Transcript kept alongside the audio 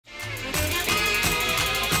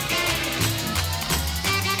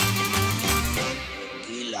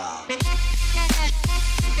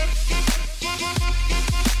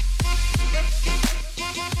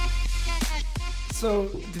So,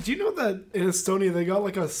 did you know that in Estonia they got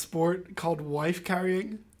like a sport called wife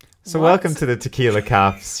carrying? So welcome to the Tequila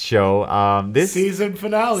Caps show. This season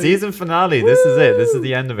finale. Season finale. Woo! This is it. This is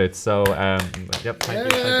the end of it. So, yep.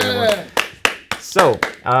 Thank you everyone. So,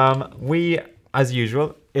 we, as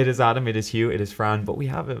usual, it is Adam, it is Hugh, it is Fran, but we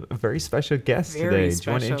have a very special guest today. Do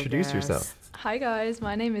you want to introduce yourself? Hi guys,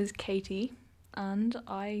 my name is Katie, and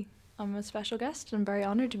I'm a special guest. I'm very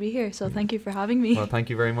honoured to be here, so thank you for having me. Well, thank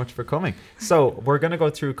you very much for coming. So we're going to go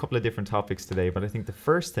through a couple of different topics today, but I think the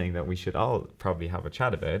first thing that we should all probably have a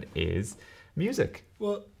chat about is music.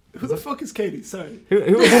 Well, who the fuck is Katie? Sorry. Who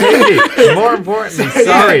is Katie? More importantly,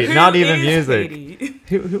 sorry, not even music.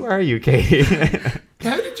 Who are you, Katie?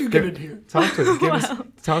 How did you get in here? Talk to us.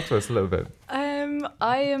 Talk to us a little bit.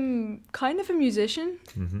 I am kind of a musician.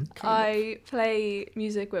 Mm-hmm. I play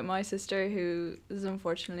music with my sister, who is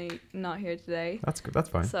unfortunately not here today. That's good. That's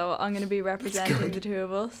fine. So I'm going to be representing the two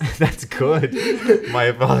of us. That's good. My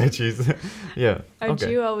apologies. Yeah. Our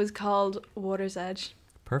duo is called Water's Edge.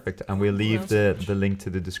 Perfect. And we'll leave the link to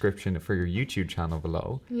the description for your YouTube channel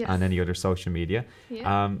below, and any other social media.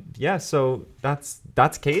 Yeah. So that's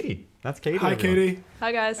Katie. That's Katie. Hi, everyone. Katie.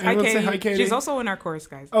 Hi, guys. Hi, Katie. Say hi, Katie. She's also in our course,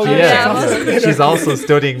 guys. Oh, yeah. She's also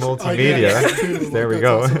studying multimedia. There we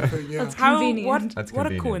go. That's convenient.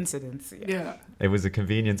 What a coincidence. Yeah. It was a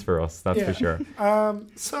convenience for us, that's for sure.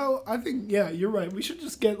 So I think, you're right. We should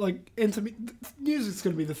just get into music's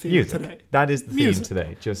going to be the theme today. That is the theme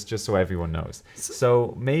today, just so everyone knows.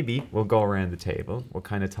 So maybe we'll go around the table. We'll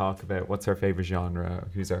kind of talk about what's our favorite genre,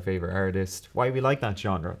 who's our favorite artist, why we like that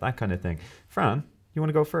genre, that kind of thing. Fran, you want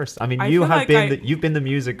to go first? I mean, you've been the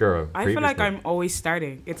music girl. I feel like I'm always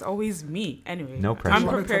starting. It's always me. Anyway, no pressure. I'm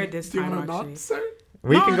prepared this time. Actually,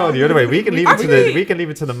 we can go the other way. We can leave it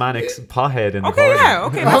to the manic pothead in the corner.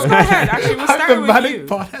 Okay, let's go ahead. Actually, we'll start with manic you.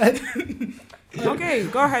 Pothead. Okay,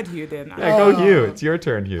 go ahead, Hugh. Then. Yeah, go Hugh. It's your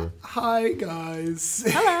turn, Hugh. Hi guys.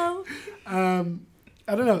 Hello. I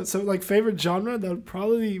don't know. So like favorite genre that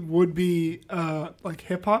probably would be like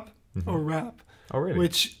hip hop or rap. Oh, really?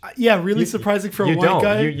 Which, really surprising for a white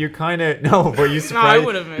guy. You kind of... No, but you surprised... No, I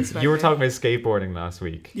would have expected. You were talking about skateboarding last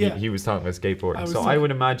week. Yeah. He was talking about skateboarding. I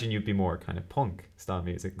would imagine you'd be more kind of punk style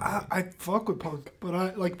music. I fuck with punk,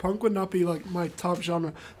 but punk would not be like my top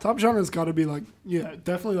genre. Top genre's got to be like,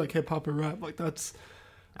 definitely like hip hop or rap. Like that's...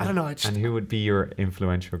 I don't know. And who would be your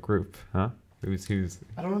influential group, huh? Who's...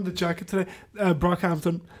 I don't have the jacket today.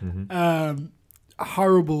 Brockhampton. Mm-hmm.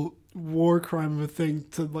 Horrible war crime of a thing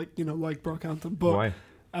to like Brockhampton, but why?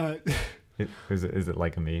 Is it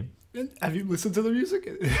like a meme? Have you listened to the music?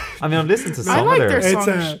 I mean, I've listened to some of their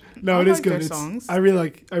songs. It is good. I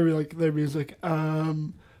really like their music.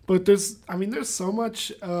 But there's so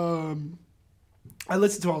much. I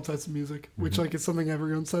listen to all types of music, which is something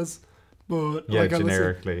everyone says. But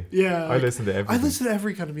generically. I listen to everything. I listen to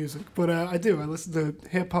every kind of music, but I do. I listen to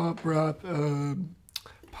hip hop, rap,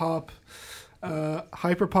 pop.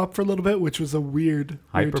 Hyperpop for a little bit, which was a weird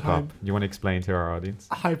hyperpop. You want to explain to our audience?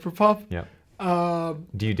 Hyperpop. Yeah.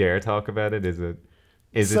 Do you dare talk about it? Is it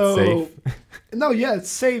safe? No,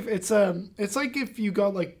 it's safe. It's like if you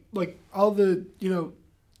got like all the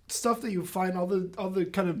stuff that you find, all the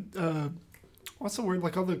kind of what's the word,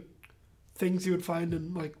 like all the things you would find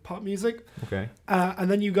in like pop music. Okay.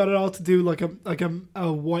 And then you got it all to do like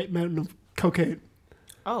a white mountain of cocaine.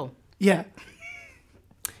 Oh. Yeah.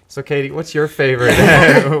 So, Katie, what's your favorite?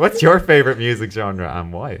 What's your favorite music genre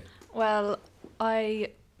and why? Well,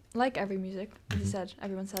 I like every music. As you said,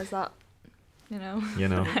 everyone says that. You know.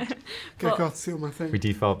 Can't steal my thing. We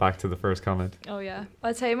default back to the first comment. Oh yeah,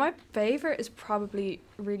 I'd say my favorite is probably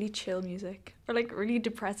really chill music or like really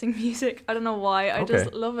depressing music. I don't know why. I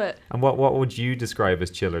just love it. And what would you describe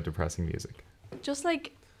as chill or depressing music? Just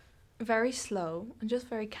like very slow and just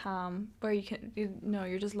very calm, where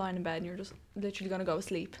you're just lying in bed and you're just literally gonna go to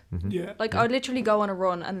sleep. Mm-hmm. Yeah. I would literally go on a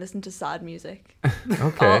run and listen to sad music.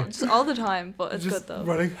 Okay. Just all the time, but it's just good though.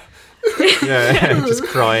 Running. Just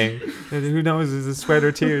crying. Who knows? Is it sweat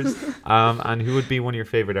or tears? And who would be one of your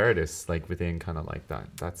favorite artists, like within kind of like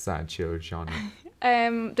that sad chill genre?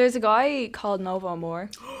 There's a guy called Nova Amor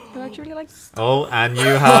who I actually really like. Oh, and you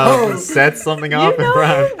have set something up in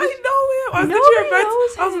front. I know him.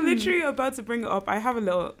 I was literally about to bring it up. I have a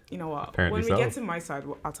little, you know what? Apparently when we get to my side,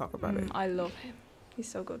 I'll talk about it. I love him. He's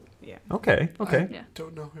so good. Yeah. Okay. I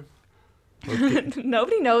don't know him.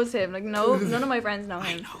 Nobody knows him. Like none of my friends know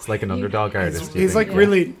him. It's like an underdog artist. He's like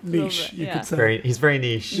really niche. You could say. He's very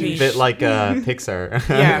niche. A bit like Pixar.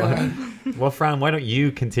 Yeah. Well, Fran, why don't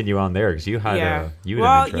you continue on there? Because you had an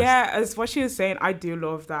interest. As what she was saying, I do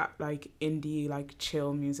love that like indie, like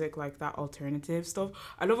chill music, like that alternative stuff.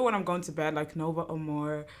 I love it when I'm going to bed, like Nova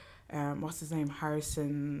Amor, what's his name?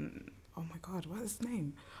 Harrison. Oh my God, what is his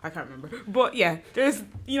name? I can't remember. But yeah, there's,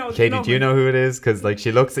 Katie, do you know who it is? Because like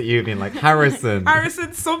she looks at you being like, Harrison.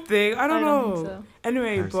 Harrison something. I don't know. Think so.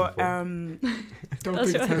 Anyway, Harrison but Don't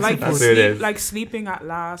That's think right. it's like That's who it is. like Sleeping at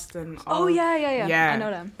Last and Oh, yeah. Yeah. I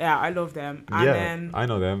know them. Yeah, I love them. And Yeah, then I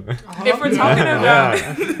know them. if we're talking about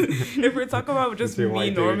if we're talking about just me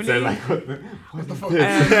normally, Like, what the fuck?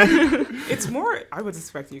 it's more. I would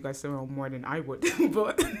expect you guys to know more than I would.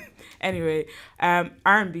 But anyway,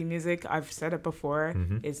 R&B music. I've said it before.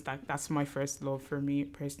 Is that's my first love for me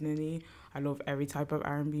personally. I love every type of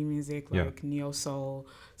R&B music, like neo soul,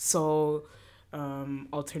 soul,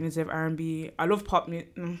 alternative R&B. I love pop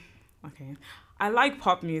music. Okay, I like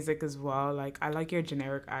pop music as well. Like I like your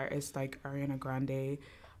generic artists like Ariana Grande.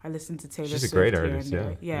 I listen to Taylor Swift. She's a great here artist. and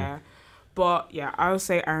there. Yeah. But yeah, I would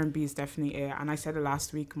say R&B is definitely it. And I said it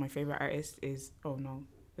last week. My favorite artist is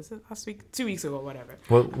is it last week? 2 weeks ago, whatever.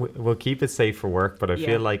 Well, we'll keep it safe for work, but I Yeah.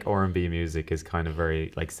 feel like R&B music is kind of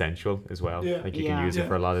very like sensual as well. Yeah. Like you Yeah. can use it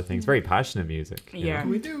for a lot of things. Very passionate music. you Yeah.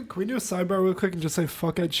 know? Can we do a sidebar real quick and just say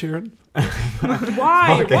fuck Ed Sheeran?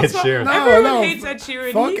 Why? Fuck What's Ed up? Sheeran. Everyone No, hates Ed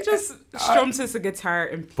Sheeran. fuck- He just strums his guitar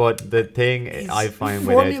and But the thing He's I find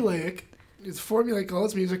with Ed, formulaic. It's formulaic. All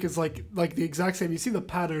his music is like the exact same. You see the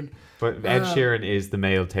pattern. but Ed Sheeran is the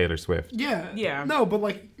male Taylor Swift. Yeah. Yeah. No, but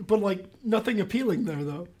like nothing appealing there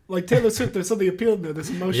though. Like Taylor Swift, there's something appealing there. There's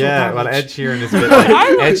emotional Yeah, well, damage. Ed Sheeran is a bit like Ed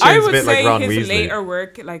I Sheeran's a would bit like say Ron his Weasley. later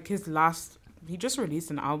work, like his last, he just released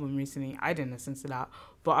an album recently. I didn't listen to that,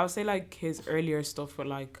 but I would say like his earlier stuff with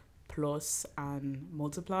like Plus and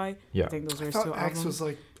Multiply. Yeah. I think those I are his thought two albums.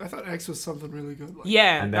 I thought X was something really good. Like,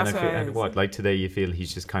 Yeah, And then that's I feel, what it and is. what like today you feel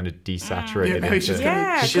he's just kind of desaturated Yeah, now he's into just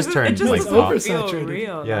Yeah, he's just 'cause turned it just like doesn't pop. feel Oversaturated.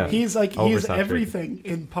 real. Yeah. like- he's Oversaturated. everything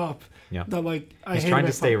in pop. Yeah. That like I He's hate trying to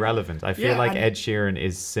about stay pop. relevant. I feel Yeah, like and- Ed Sheeran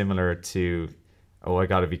is similar to. Oh, I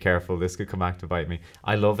gotta be careful. This could come back to bite me.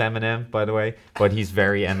 I love Eminem, by the way, but he's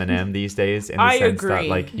very Eminem these days in the I sense that agree.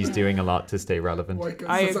 like he's doing a lot to stay relevant. White guys,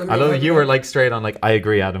 I that's agree. I love like you were like straight on like I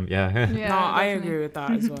agree, Adam. Yeah. Yeah, No, I definitely. agree with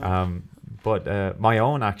that as well. But my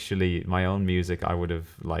own music, I would have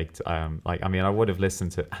liked. I would have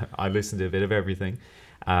listened to. I listened to a bit of everything.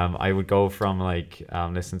 I would go from like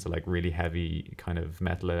listen to like really heavy kind of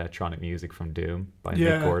metal electronic music from Doom by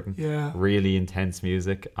Mick Gordon. Yeah. Really intense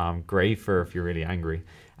music. Great for if you're really angry.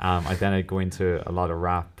 I'd go into a lot of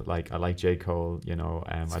rap. Like I like J. Cole. You know.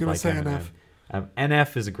 I'd gonna like say Eminem. NF.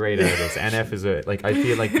 NF is a great artist. NF is I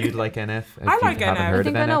feel like you'd like NF. If I you like haven't NF. heard I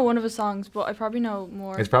think of I NF. know one of his songs, but I probably know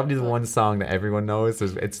more. It's probably the but- one song that everyone knows.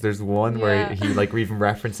 There's one where Yeah. he like even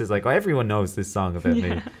references like, oh, everyone knows this song about me.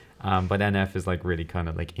 Yeah. But NF is like really kind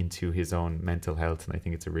of like into his own mental health, and I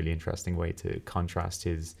think it's a really interesting way to contrast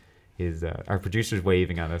his our producer's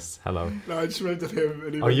waving at us. Hello. No, I just waved at him.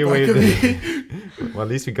 And he Oh, went you back at waved me. Well, at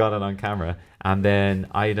least we got it on camera. And then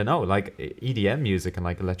I don't know, like EDM music and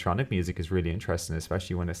like electronic music is really interesting,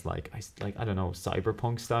 especially when it's like I don't know,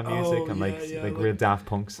 cyberpunk style music Oh, and yeah, like like- real Daft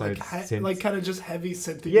Punk side like synths. kind of just heavy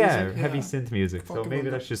synth Yeah, music. heavy synth music. So Fucking maybe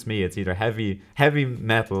love that's it. just me. It's either heavy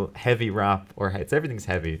metal, heavy rap, or it's everything's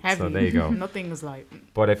heavy. Heavy. So there you go. Nothing is light.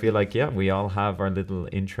 But I feel like we all have our little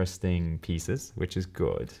interesting pieces, which is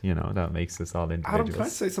good. You know, that makes us all Adam, individuals. can I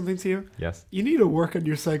say something to you? Yes, You need to work on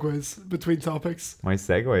your segues between topics. my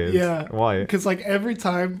segue is Yeah. why. Because like every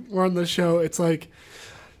time we're on the show, it's like,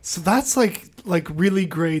 so that's like really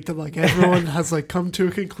great that like everyone has like come to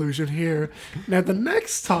a conclusion here. Now the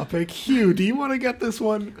next topic, Hugh, do you want to get this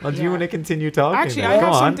one? Well, do you Yeah. want to continue talking? Actually, then? I Go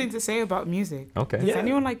have on. something to say about music. Okay. Does Yeah.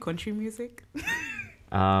 anyone like country music?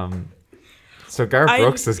 So Garth I-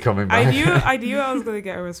 Brooks is coming back. I knew I was gonna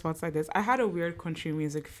get a response like this. I had a weird country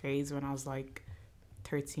music phase when I was like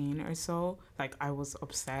 13 or so. Like I was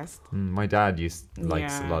obsessed. My dad likes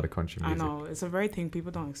a Yeah, lot of country I music. know it's a very thing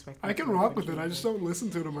people don't expect. I me can to like rock with it. country I just music. don't listen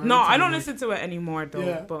to it. No, I don't listen to it anymore though.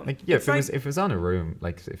 Yeah. But Like yeah, it's if it was on a room,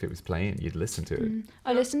 like if it was playing, you'd listen to it.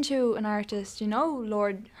 I listened to an artist, you know,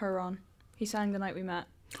 Lord Huron. He sang The Night We Met.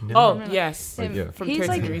 No. Oh No. yes, Like, yeah. from He's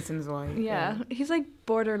 13 like- Reasons Why. Yeah, he's like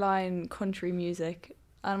borderline country music.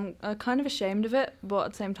 I'm kind of ashamed of it, but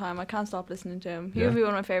at the same time, I can't stop listening to him. He Yeah. would be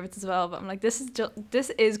one of my favorites as well. But I'm like, this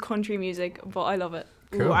is country music, but I love it.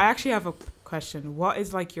 Cool. Ooh, I actually have a question. What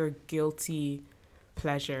is like your guilty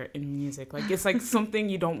pleasure in music? Like it's like something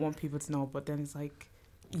you don't want people to know, but then it's like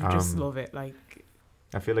you just love it. Like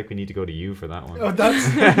I feel like we need to go to you for that one. Oh, that's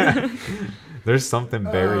There's something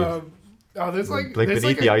buried. there's like beneath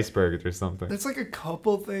there's the iceberg, there's something there's like a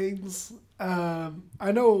couple things.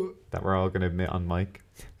 I know. that we're all going to admit on mic.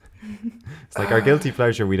 It's like our guilty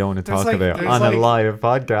pleasure we don't want to there's talk like- about there's on like- a live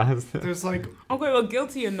podcast. There's like okay, well,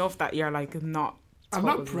 guilty enough that you're like not I'm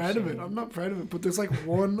not totally proud of it. shame. I'm not proud of it. But there's like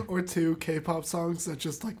one or two K-pop songs that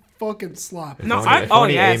just like fucking slap. No, If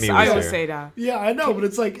only yes, Amy I was would here. say that. Yeah, I know, but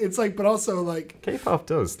it's like, but also like, K-pop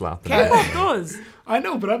does slap. K-pop does. I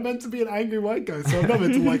know, but I'm meant to be an angry white guy, so I'm not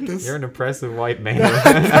meant to like this. You're an oppressive white male.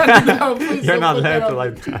 No, please You're don't not put that allowed to on.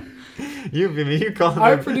 like that. You call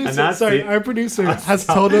Our him a producer, Nazi. our producer has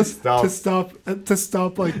Stop, told us stop. to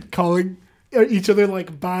stop like calling each other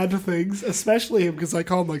like bad things, especially him because I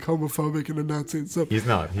call him like homophobic and a Nazi and stuff. He's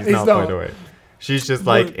not. He's He's not, by not. the way. She's just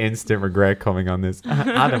like But- instant regret coming on this.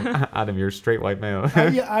 Adam, you're a straight white male.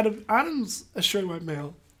 Yeah, Adam's a straight white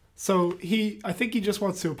male, so I think he just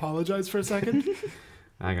wants to apologize for a second.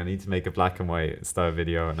 Hang on, I need to make a black and white style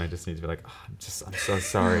video, and I just need to be like, oh, I'm so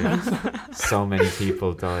sorry. So many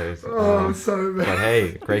people died. Oh, I'm sorry, man. But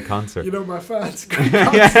hey, great concert. You know my fans.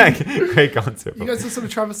 Yeah, great concert. You guys listen to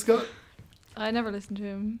Travis Scott? I never listened to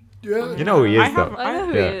him. Yeah. You know who he is, I have- though. I know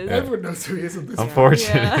who Yeah, he is. yeah. Everyone knows who he is at this point.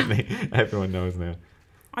 Unfortunately, everyone knows now.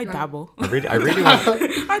 I dabble. I really want.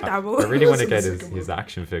 I dabble. I really want to Listen get to his Sycamore.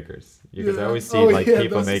 action figures because I Yeah. always see Oh, like yeah,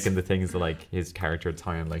 people those- making the things like his character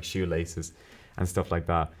tying like shoelaces and stuff like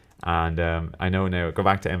that. And I know now. Go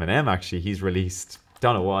back to Eminem. Actually, he's released.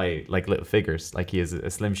 Don't know why. Like little figures. Like he has a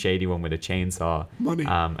Slim Shady one with a chainsaw. Money.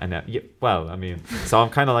 And yeah, well, I mean, so I'm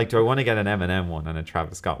kind of like, do I want to get an Eminem one and a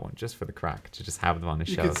Travis Scott one just for the crack to just have them on the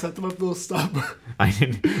You can shelf? set them up with a little stop.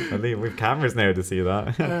 I mean, we've cameras now to see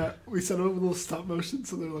that. We set them up with a little stop motion,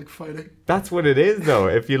 so they're like fighting. That's what it is, though.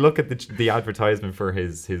 If you look at the advertisement for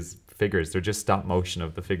his figures, they're just stop motion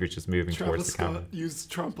of the figures just moving Travis towards the camera. Scott used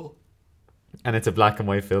trample. And it's a black and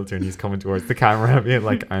white filter, and he's coming towards the camera, being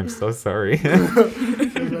like, "I'm so sorry."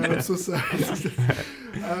 I'm so sorry.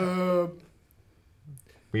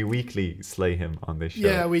 We weekly slay him on this show.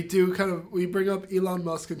 Yeah, we do we bring up Elon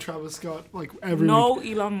Musk and Travis Scott like every No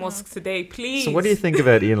week. Elon Musk today, please. So what do you think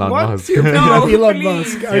about Elon What Musk? do you think No, about Elon please.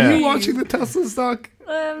 Musk? Are Yeah. you watching the Tesla stock?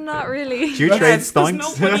 Not really. Do you That's- trade Yes, 'cause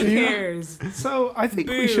stonks? nobody cares. So I think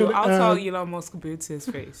we Boo, should. I'll tell Elon Musk boo to his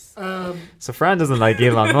face. So Fran doesn't like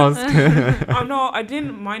Elon Musk. Oh no, I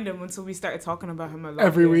didn't mind him until we started talking about him a lot.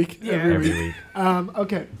 Every yeah. week, Yeah. every Every week.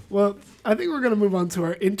 Okay, well, I think we're gonna move on to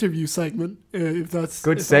our interview segment. If that's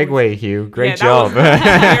Good if that was- segue, Hugh. Great Yeah, that job. was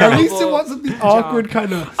At least it terrible wasn't the job. awkward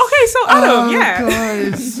kind of. Okay, so Adam, yeah.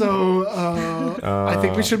 Guys, so I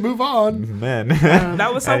think we should move on. Man.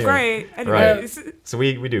 That was so Anyway, great. right. Anyways, So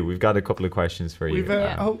we do. We've got a couple of questions for you. We've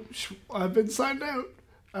Yeah. I've been signed out.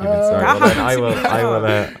 You've been sorry. That Well, then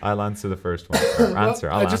happened to me. I'll answer the first one. Or answer.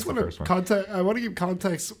 Well, I'll I just answer the want first to one. I want to give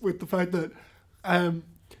context with the fact that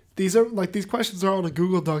these questions are on a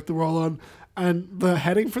Google Doc that we're all on, and the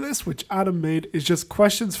heading for this, which Adam made, is just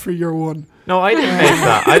questions for year one. No, I didn't make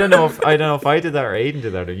that. I don't know if I did that or Aiden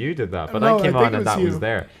did that or you did that. But No, I came I think on it and was that you. was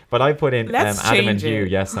there. But I put in Let's Adam and change Hugh. it.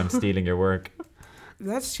 Yes, I'm stealing your work.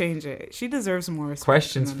 let's change it. She deserves more respect.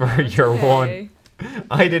 Questions than for that. year one. Okay.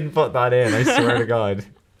 I didn't put that in. I swear to God.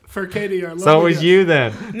 For Katie, our So it lovely was guest. you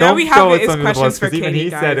then. Now Don't we go have with it as something that was questions for because even Katie, he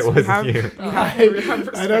said guys. it was We you. have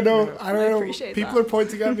I don't know. I I don't know. appreciate People that. are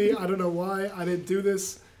pointing at me. I don't know why. I didn't do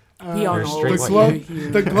this. We all You're know. straight the white glove,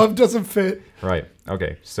 man. the glove doesn't fit. Right.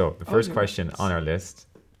 Okay. So the first Okay. question on our list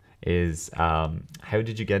is, how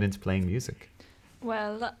did you get into playing music?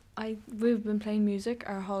 Well, we've been playing music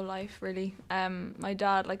our whole life, really. My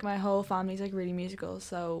dad, like my whole family's like really musical,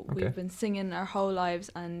 so Okay. we've been singing our whole lives.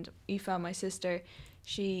 And Aoife, my sister,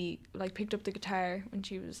 she like picked up the guitar when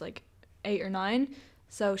she was like 8 or 9,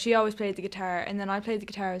 so she always played the guitar, and then I played the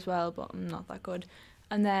guitar as well, but I'm not that good.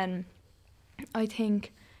 And then I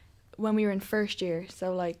think when we were in first year,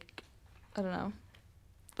 so like I don't know,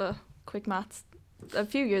 the quick maths, a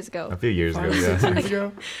few years ago. A few years ago, 5, 6 yeah. years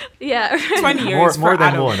ago. Yeah. 20 years more for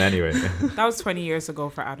than Adam. one, anyway. That was 20 years ago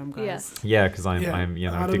for Adam, guys. Yeah, because I'm Yeah. I'm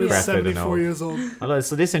Adam is decrepit and 74 old. years old. Well,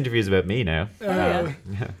 so this interview is about me now. yeah.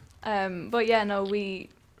 Yeah. But yeah, no,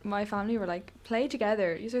 my family were like, play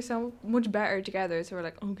together. You're so much better together. So we're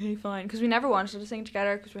like, okay, fine. Because we never wanted to sing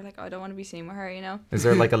together because we're like, oh, I don't want to be singing with her, you know? Is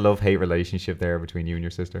there like a love-hate relationship there between you and your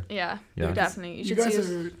sister? Yeah, Yeah. definitely. You You should guys see us.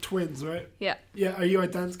 are twins, right? Yeah, Yeah. Are you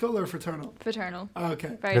identical or fraternal? fraternal. Oh,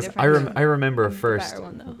 okay. Very 'Cause different. I remember I'm the first. better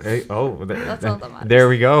one, though. That's all that matters. There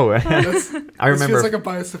we go. This I remember. feels like a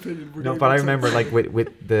biased opinion. We're No, getting but I into- remember like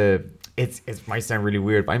with the it might sound really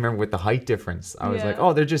weird, but I remember with the height difference, I was Yeah. like,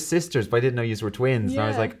 oh, they're just sisters, but I didn't know you were twins. And I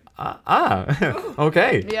was Yeah. like,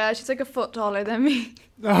 okay. Yeah, she's like a foot taller than me.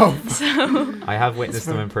 Oh, So, I have witnessed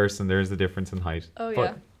them in person. There is a difference in height. oh But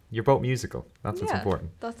yeah, you're both musical. That's what's Yeah.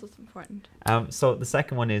 important. that's what's important. So the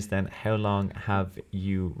second one is then, how long have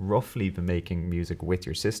you roughly been making music with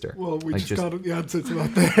your sister? well, we Like just got the answer to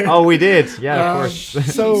that there. Oh, we did. Yeah, of Um, course. He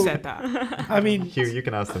So, said that. I mean, Hugh, you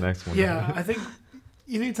can ask the next one. yeah, I think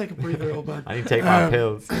You need to take a breather, old man. I need to take my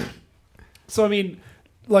pills. So I mean,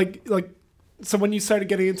 so when you started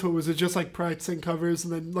getting into it, was it just like practicing covers,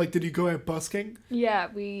 and then like did you go out busking? Yeah,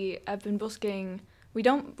 we have been busking. We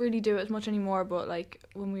don't really do it as much anymore, but like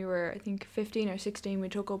when we were, I think, 15 or 16, we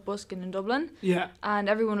took up busking in Dublin. Yeah. And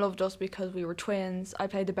everyone loved us because we were twins. I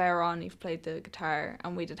played the baron, Eve played the guitar,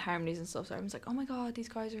 and we did harmonies and stuff. So everyone's like, oh my god, these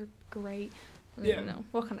guys are great. And, Yeah. you know,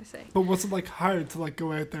 what can I say? But was it like hard to like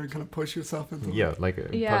go out there and kind of push yourself into? Yeah, like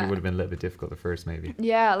it Yeah. probably would have been a little bit difficult at first, maybe.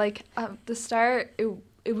 Yeah, like at the start,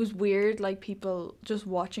 it was weird, like people just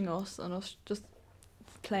watching us and us just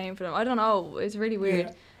playing for them. I don't know, it's really weird.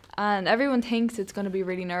 Yeah. And everyone thinks it's going to be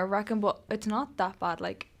really nerve-wracking, but it's not that bad.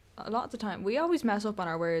 Like, a lot of the time, we always mess up on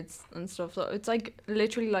our words and stuff, so it's like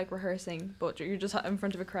literally like rehearsing, but you're just in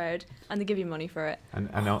front of a crowd, and they give you money for it. And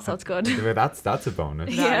I know, So it's good. That's a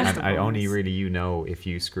bonus. Yeah. And I only really if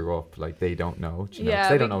you screw up, like they don't know. Do you know? 'Cause Yeah,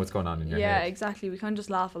 they don't know what's going on in your Yeah, head. exactly. We kind of just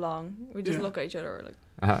laugh along. We just Yeah. look at each other,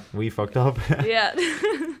 we're like, We fucked up. yeah.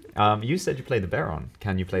 You said you played the baron.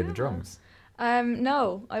 Can you play the Yeah. drums?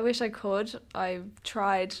 No, I wish I could. I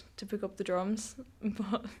tried to pick up the drums,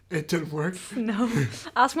 but It didn't work. no.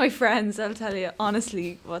 Ask my friends, I'll tell you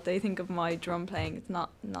honestly what they think of my drum playing. It's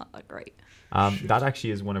not that great. That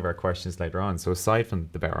actually is one of our questions later on. So aside from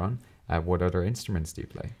the baron, what other instruments do you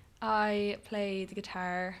play? I play the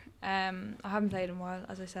guitar. I haven't played in a while,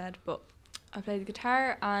 as I said, but I play the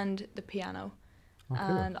guitar and the piano. Oh,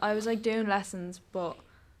 cool. And I was like doing lessons, but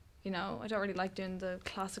you know, I don't really like doing the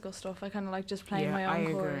classical stuff. I kind of like just playing my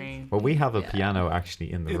own chords. agree. Well, we have a Yeah. piano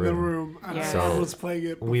actually in the In room. the room, and Yeah. I So was playing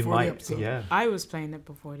it before We the might, episode. yeah. I was playing it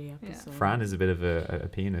before the episode. Fran is a bit of a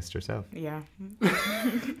pianist herself. Yeah.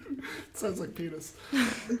 Sounds like penis.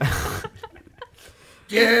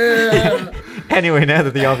 Yeah. Anyway, now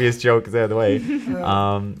that the obvious joke is out of the way,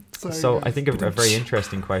 Sorry, so I guys. think a very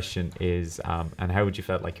interesting question is, and how would you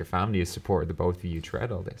felt like your family has supported the both of you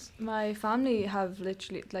throughout all this? My family have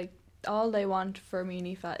literally, like, all they want for me and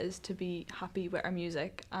Aoife is to be happy with our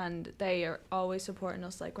music, and they are always supporting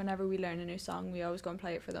us. Like, whenever we learn a new song, we always go and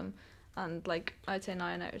play it for them, and like I'd say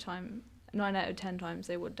 9 out of 10 times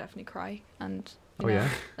they would definitely cry. And you Oh know, yeah.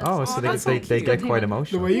 that's- Oh, so that's they so get cute. quite The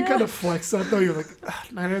emotional. way you Yeah. kind of flex that though, you're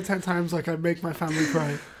like 9 out of 10 times, like I make my family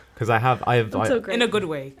cry. Because I have That's so great. In a good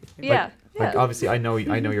way. Yeah. like yeah. obviously I know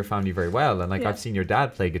your family very well, and like Yeah. I've seen your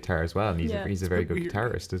dad play guitar as well, and he's Yeah. he's a very good Weird.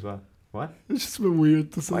 guitarist as well. What? It's just a bit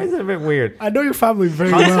weird to Why is say. it a bit weird? I know your family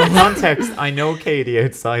very well. Context. I know Katie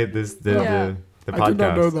outside the Yeah. podcast. I did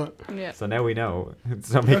not know that. Yeah. So now we know.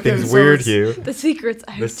 So make Okay, things so weird, it's- Hugh. The secret's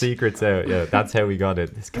out. The secret's out. Yeah, that's how we got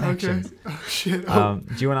it. This Okay. connection. Oh, shit. Oh.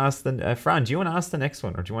 Do you want to ask the Fran? Do you want to ask the next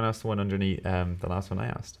one, or do you want to ask the one underneath the last one I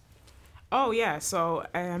asked? Oh yeah, so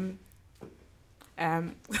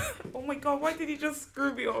oh my god, why did you just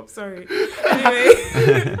screw me up? Sorry.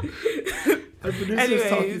 Anyway. Our producer's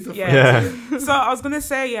talking Anyways, to yeah. So I was gonna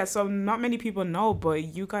say, yeah, so not many people know, but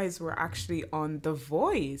you guys were actually on The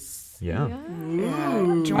Voice. Yeah. Yeah.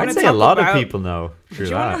 Ooh. Do you I'd wanna say a talk lot about- of people know through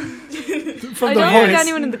Do you that. From I the don't think voice.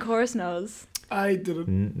 anyone in the chorus knows. I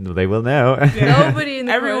didn't. No, they will know. Nobody in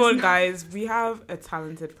the Everyone, chorus. We have a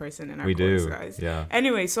talented person in our We chorus, do. guys. Yeah.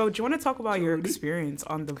 Anyway, so do you want to talk about your Jordy? experience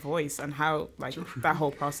on The Voice and how like that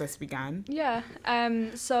whole process began? Yeah.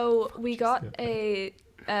 So we got a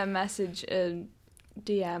message, a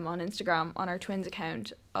DM on Instagram on our twins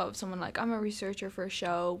account of someone like, I'm a researcher for a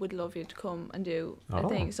show, would love you to come and do a Oh.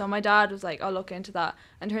 thing. So my dad was like, I'll look into that,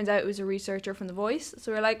 and turns out it was a researcher from The Voice.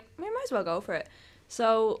 So we're like, we might as well go for it.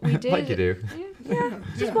 So we did. Like you do. Yeah.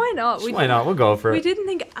 Just why not? Why not? We'll go for We it. didn't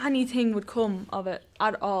think anything would come of it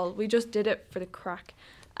at all. We just did it for the crack.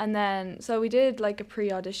 And then, so we did like a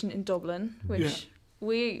pre-audition in Dublin, which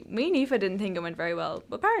me and Aoife didn't think it went very well,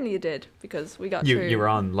 but apparently it did because we got through. You were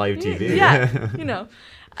on live TV. Yeah, you know.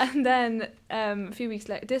 And then a few weeks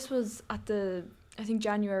later, this was at I think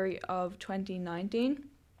January of 2019.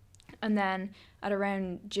 And then at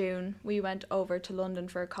around June, we went over to London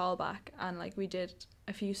for a callback, and like we did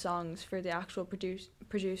a few songs for the actual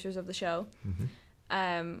producers of the show.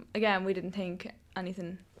 Again, we didn't think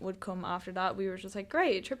anything would come after that. We were just like,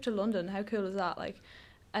 great, trip to London, how cool is that? Like,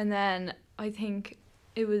 and then I think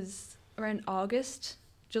it was around August,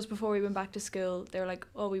 just before we went back to school, they were like,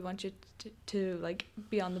 oh, we want you to like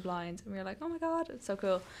be on the blinds, and we were like, oh my god, it's so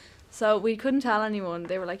cool. So we couldn't tell anyone.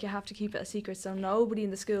 They were like, you have to keep it a secret. So nobody in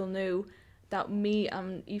the school knew that me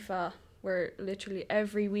and Aoife were literally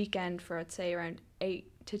every weekend for, I'd say, around 8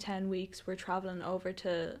 to 10 weeks, we're traveling over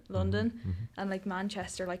to London and like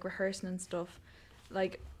Manchester, like rehearsing and stuff.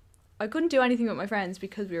 Like, I couldn't do anything with my friends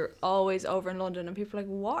because we were always over in London, and people were like,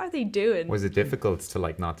 what are they doing? Was it difficult to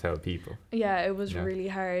like not tell people? Yeah, it was Yeah. really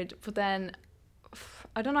hard. But then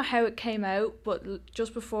I don't know how it came out, but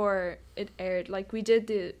just before it aired, like we did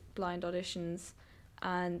the blind auditions,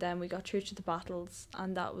 and then we got through to the battles,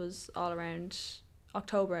 and that was all around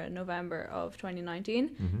October and November of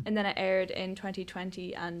 2019, and then it aired in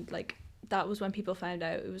 2020, and like that was when people found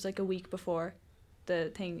out. It was like a week before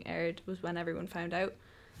the thing aired was when everyone found out.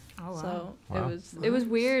 Oh, wow. So Wow. it was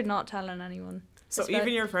weird not telling anyone. So Espe-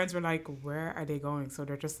 even your friends were like, where are they going? So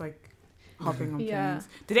they're just like hopping on Yeah. planes.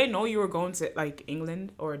 Did they know you were going to like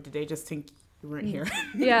England, or did they just think you weren't here?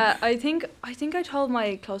 Yeah, I think I told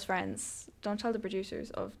my close friends, don't tell the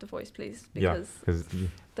producers of The Voice, please, because because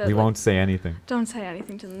they're we like, won't say anything. don't say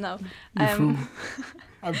anything to them. No. You fool.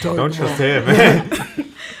 I'm telling Don't you. trust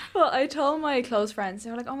him. Well, I told my close friends.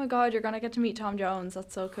 They were like, "Oh my god, you're gonna get to meet Tom Jones.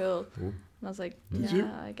 That's so cool." Ooh. And I was like, Did "Yeah, you?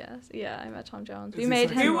 I guess. Yeah, I met Tom Jones. Is We he made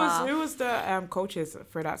sexy? him Who laugh." was the coaches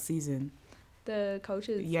for that season? The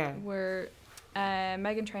coaches Yeah. were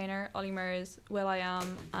Megan Trainor, Ollie Murs, Will I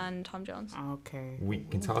Am, and Tom Jones. Okay. We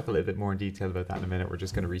can talk a little bit more in detail about that in a minute. We're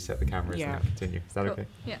just going to reset the cameras Yeah. and then continue. Is that Cool. okay?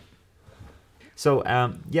 Yeah. So,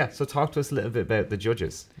 so talk to us a little bit about the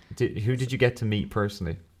judges. Who did you get to meet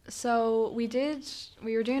personally? So we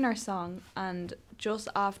were doing our song, and just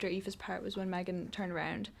after Aoife's part was when Megan turned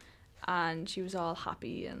around, and she was all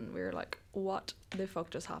happy, and we were like, what the fuck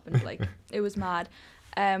just happened? Like, it was mad.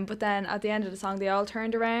 But then at the end of the song, they all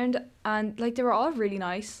turned around, and like they were all really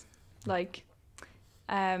nice. Like,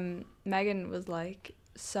 Megan was like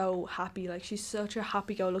so happy. Like, she's such a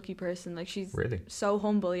happy-go-lucky person. Like, she's Really? so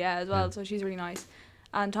humble, yeah, as well. Yeah. So she's really nice.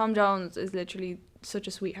 And Tom Jones is literally such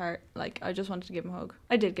a sweetheart. Like, I just wanted to give him a hug.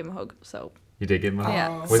 I did give him a hug. So You did give him a hug?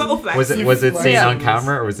 Yeah. Oh, So Was it flexible. seen Yeah. on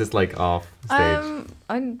camera or was this like off stage?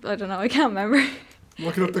 I don't know. I can't remember.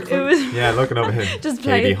 Looking up the It clip. was Yeah, looking up at Just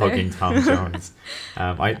play Katie it there. hugging Tom Jones.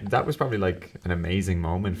 That was probably like an amazing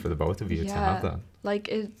moment for the both of you to have that. like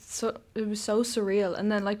it was so surreal.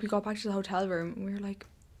 And then like we got back to the hotel room, and we were like,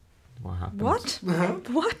 What happened? what?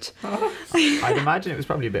 What? I'd imagine it was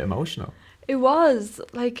probably a bit emotional. It was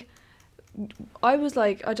like, I was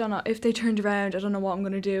like, I don't know if they turned around. I don't know what I'm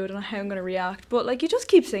gonna do. I don't know how I'm gonna react. But like, you just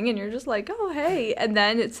keep singing. You're just like, oh hey, and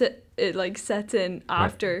then it like sets in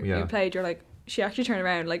after yeah. you played. You're like, she actually turned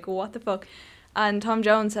around. Like, what the fuck? And Tom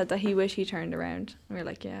Jones said that he wished he turned around. And we were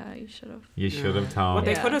like, yeah, you should have. You should have, Tom. Well,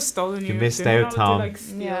 they Yeah. could have stolen you. You missed Didn't they out, know Tom. to, like,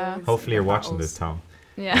 steal Yeah. Hopefully you're the watching battles? this, Tom.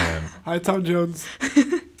 Yeah. Um, Hi, Tom Jones.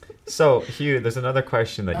 so, Hugh, there's another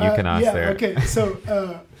question that you can ask yeah, there. Okay,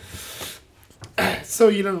 so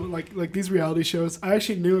you know, like these reality shows. I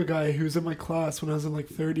actually knew a guy who was in my class when I was in like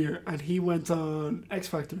third year, and he went on X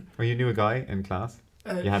Factor. Oh, you knew a guy in class?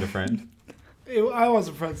 You had a friend? I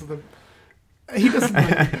wasn't friends with him. He doesn't.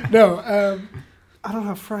 Like, no, I don't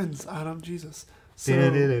have friends. Adam, Jesus. So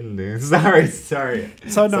sorry. no, I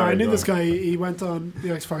Sorry, knew go this on. guy. He went on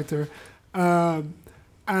the X Factor, and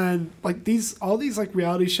like all these like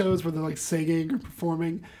reality shows where they're like singing or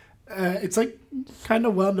performing. It's like kind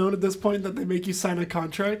of well known at this point that they make you sign a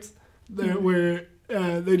contract where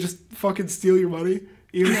they just fucking steal your money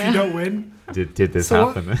even if you don't win. Did this So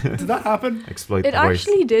happen? Did that happen? Exploit It the voice.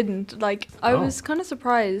 actually didn't. Like, I Oh. was kind of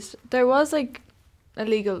surprised. There was like a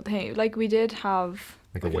legal thing. Like, we did have.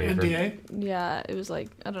 Like a Like waiver. NDA? Yeah, it was like,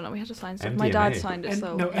 I don't know. We had to sign stuff. My dad MDMA. signed it.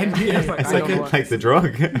 So No, yeah. NDA. It's like, It's I like don't a, want- Like the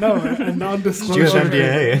drug. no, a Did you non-disclosure. have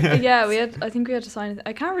MDA? Yeah, we had. I think we had to sign it.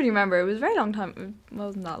 I can't really remember. It was a very long time. It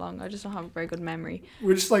wasn't that long. I just don't have a very good memory.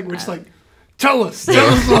 We're just like, tell us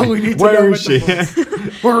what we need to Where know is with she? the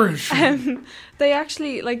voice. Where is she? They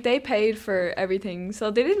actually like they paid for everything, so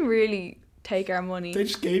they didn't really take our money. They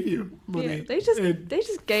just gave you money. Yeah, they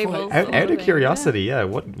just gave Fine. us. Out, all out of of it, curiosity, yeah.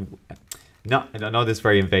 What? No, I know this is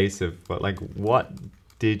very invasive, but like, what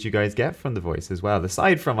did you guys get from The Voice as well?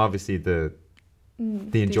 Aside from obviously the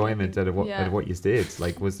enjoyment out of what you did,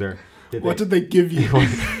 like, was there? What did they give you?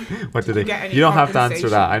 What did you they? get any You don't have to answer compensation?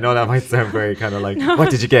 that. I know that might sound very kind of like. What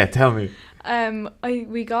did you get? Tell me.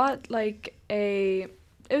 We got like it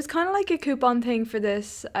was kind of like a coupon thing for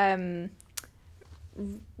this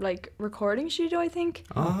like recording studio, I think.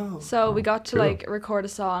 Oh. So we got to cool. like record a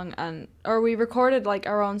song or we recorded like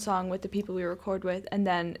our own song with the people we record with, and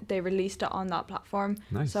then they released it on that platform.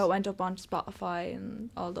 Nice. So it went up on Spotify and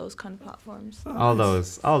all those kind of platforms. all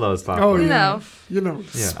those Oh, platforms. yeah. You know.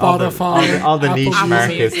 Yeah, all the- Spotify. all the Apple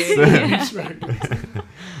niche Music. markets. Niche markets.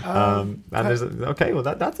 And there's okay. Well,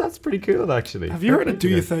 that's pretty cool actually. Have you heard of Do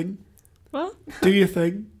You Thing? Well, Do You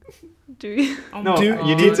Thing? do you? Oh No, my Do- God.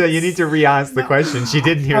 you need to re-ask the question. She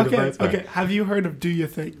didn't hear the Okay, first one. okay. Have you heard of Do You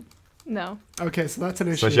Thing? No. Okay, so that's an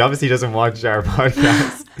issue. So she obviously doesn't watch our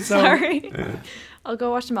podcast. So- Sorry. I'll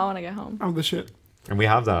go watch them all when I get home. I'm the shit. And we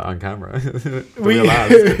have that on camera.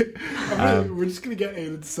 We're just gonna get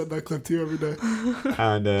Aiden to send that clip to you every day.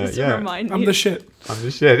 And Just to remind I'm you. the shit. I'm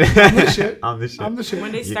the shit. I'm the shit. I'm the shit. I'm the shit.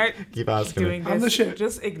 When they start Keep asking doing me. this, I'm the shit.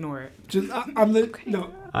 just ignore it. I'm the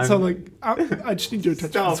no. So like, I just need your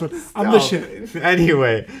attention. On this one. I'm the shit.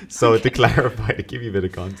 Anyway, so to clarify, to give you a bit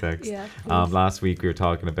of context, Yeah. last week we were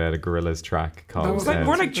talking about a Gorillaz track That called. was Like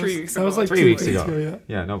more like 3 weeks That was ago. like 3 2 weeks weeks ago. ago.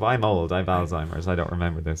 Yeah. Yeah, no, but I'm old. I have Alzheimer's. I don't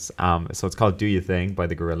remember this. So it's called "Do You Thing" by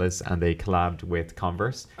the Gorillaz, and they collabed with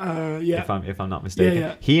Converse. Yeah. If I'm not mistaken.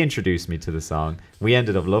 Yeah. He introduced me to the song. We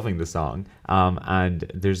ended up loving the song. And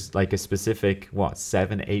there's like a specific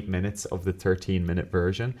 7-8 minutes of the 13-minute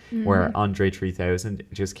version where Andre 3000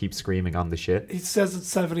 just keeps screaming on the shit. He says it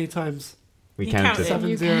 70 times. We You counted. counted. 7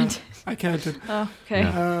 You 0. can't. I counted. Oh, okay.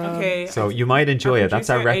 Yeah. Okay. So you might enjoy it. That's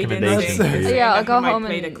our Producer Aiden recommendation saying- for you. Yeah, I'll that go he might home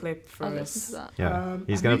play and the clip for I'll us. listen to that. Yeah,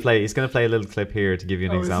 he's I gonna think- play. He's gonna play a little clip here to give you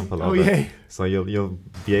an is he? example Oh of it. yeah. So you'll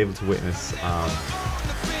be able to witness. Do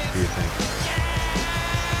you think?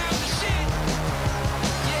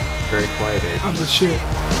 Very quiet, Aiden. I'm the shit.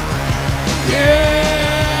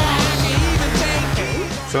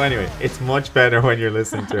 So anyway, it's much better when you're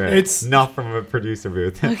listening to it. It's- not from a producer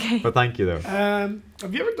booth. Okay. But thank you though.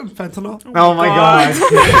 Have you ever done fentanyl? Oh my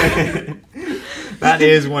god. That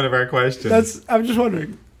is one of our questions. I'm just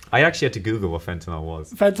wondering. I actually had to Google what fentanyl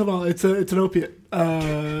was. Fentanyl, it's an opiate.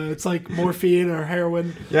 It's like morphine or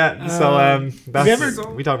heroin. Yeah, so that's have you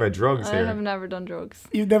we talk about drugs I here. have never done drugs.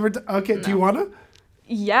 You've never okay, do you No. wanna?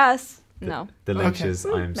 Yes. No. The Lynches,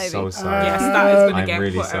 I'm Maybe. so sorry. Yes, that is going to I'm get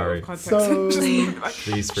really put sorry. out of context. So- Like,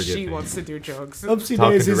 Please forgive she me. wants to do drugs. Oopsie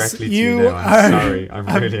Talking daisies. directly to you now. I'm sorry.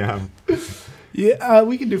 I really am. Yeah,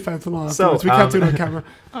 we can do fentanyl So, afterwards. We can't do it on camera.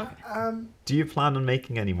 Okay. Do you plan on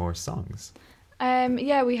making any more songs?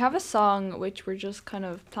 Yeah, we have a song which we're just kind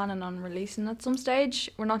of planning on releasing at some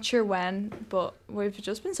stage. We're not sure when, but we've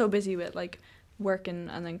just been so busy with like working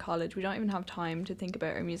and then college. We don't even have time to think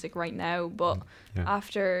about our music right now. But Yeah.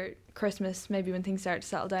 after Christmas, maybe when things start to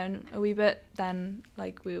settle down a wee bit, then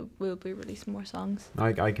like we'll be releasing more songs.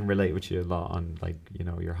 I can relate with you a lot on like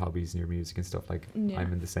your hobbies and your music and stuff. Like Yeah.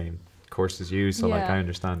 I'm in the same course as you, so like Yeah. I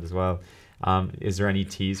understand as well. Is there any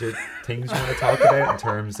teaser things you want to talk about in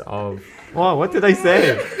terms of? Whoa, what did I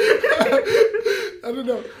say? I don't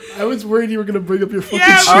know. I was worried you were gonna bring up your fucking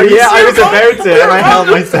Yeah, shoes. Oh yeah, I was about to, and I held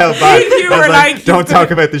myself back. You I was were like, don't he's talk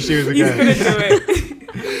gonna- about the shoes He's again. going to do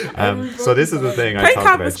it. So this is the thing I Plain talk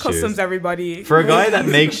Campus about Customs, shoes. everybody. For a guy that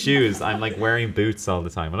makes shoes, I'm like wearing boots all the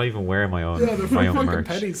time. I don't even wear my own Yeah, they're my from own fucking merch.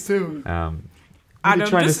 pennies too. What are you Adam,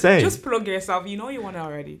 trying just, to say? Just plug yourself. You know you want it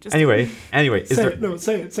already. Just Anyway, is Say there it. No,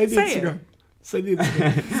 say it. Say the Say it. Instagram. Say the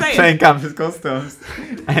Instagram. say Plain it. Campus Customs?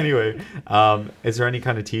 Anyway, is there any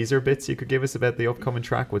kind of teaser bits you could give us about the upcoming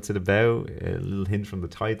track? What's it about? A little hint from the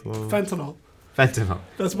title. Fentanyl. Fentanyl.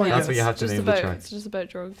 That's my Yeah. That's guess. what you have to Just name the about track. it's just about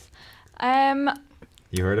drugs.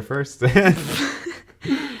 You heard it first.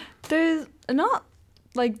 There's not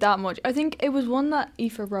like that much. I think it was one that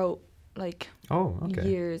Aoife wrote like Oh, okay.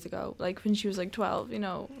 years ago, like when she was like 12,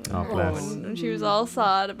 Oh, her- bless. when she was all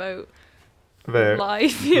sad about About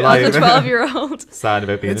life, life. as a 12-year-old. sad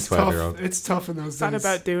about being It's a 12-year-old. tough. It's tough in those It's not days.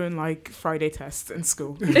 about doing like Friday tests in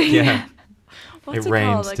school. Yeah. What's It it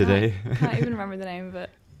rained called? I today. can't even remember the name of it.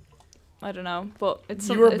 I don't know, but it's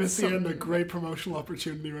You are it's missing something- a great promotional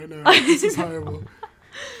opportunity right now. This is horrible.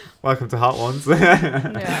 Welcome to Hot Ones.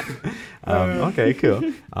 Yeah. Okay,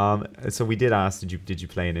 cool. So we did ask, did you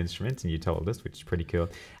play an instrument? And you told us, which is pretty cool.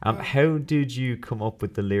 How did you come up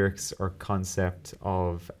with the lyrics or concept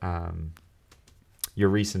of your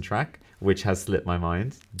recent track, which has slipped my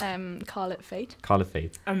mind? Call It Fate. Call It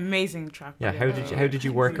Fate. Amazing track. Yeah. by How the way. did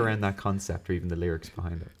you work around that concept or even the lyrics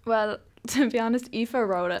behind it? Well, to be honest, Aoife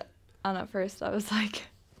wrote it, and at first I was like,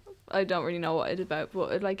 I don't really know what it's about,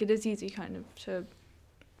 but it is easy kind of to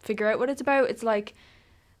figure out what it's about. It's like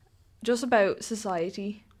just about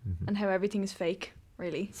society Mm-hmm. and how everything's fake,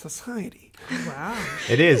 really. Society. Wow.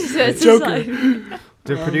 It is. It's Joker. society.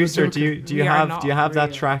 The I'm a producer, joker. do you We are have not that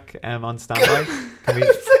real. track on standby? Can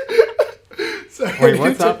we? Sorry. Wait,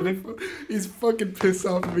 what's happening? He's fucking pissed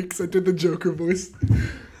off at me because I did the Joker voice.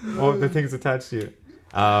 Oh, the things attached to you.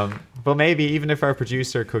 But maybe even if our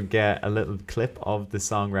producer could get a little clip of the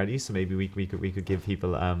song ready, so maybe we could give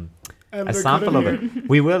people And a they're sample of cutting it.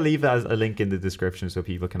 We will leave as a link in the description so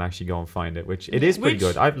people can actually go and find it, which it is pretty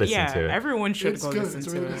good. I've listened to it. Everyone should It's go good. listen It's a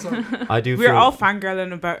to really it. good song. I do. We're feel, all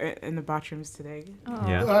fangirling about it in the bathrooms today. Oh.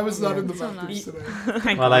 Yeah. I was not in the So bathrooms nice. today.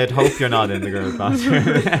 Thank Well, God. I'd hope you're not in the girls'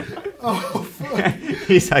 bathroom. Oh, fuck.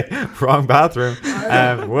 He's like, wrong bathroom.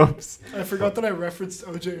 Whoops. I forgot that I referenced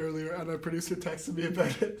OJ earlier, and our producer texted me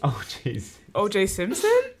about it. Oh, jeez. OJ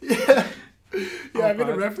Simpson? Yeah, I made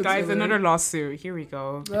a reference. Guys, to another lawsuit. Here we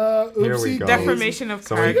go. Here we Oopsie go. Defamation of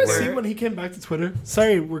So Did you guys see character. when he came back to Twitter?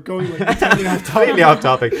 Sorry, we're going like entirely off topic. Completely off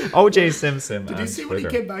topic. OJ Simpson. Did you and see when he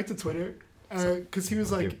Twitter. came back to Twitter? Because he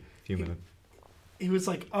was like, Few minutes. he was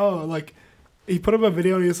like, oh, like, he put up a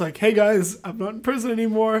video and he was like, hey guys, I'm not in prison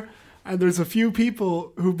anymore. And there's a few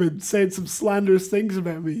people who've been saying some slanderous things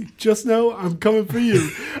about me. Just know I'm coming for you.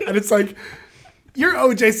 And it's like, you're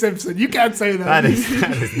OJ Simpson. You can't say that. That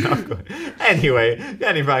is not good. Anyway,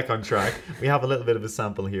 getting back on track, we have a little bit of a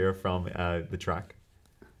sample here from the track.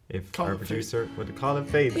 If Call our it producer would call it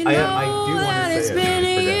Fade. You I know do want that to it's say been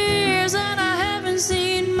it. I forget. years and I haven't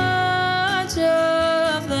seen much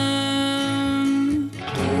of them.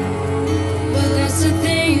 But that's the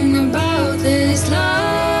thing about this life.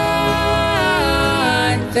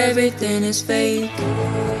 Everything is fake.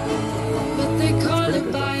 But they call Pretty it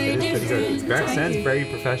good, by though. a It is pretty good. It different sounds name. very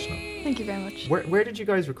professional. Thank you very much. Where did you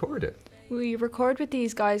guys record it? We record with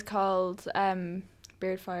these guys called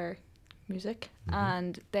Beardfire Music,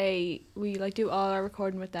 and we like do all our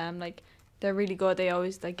recording with them. Like they're really good. They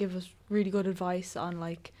always like give us really good advice on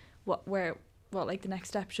like what like the next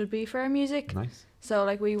step should be for our music. Nice. So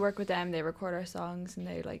like we work with them. They record our songs and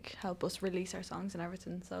they like help us release our songs and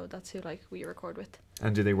everything. So that's who like we record with.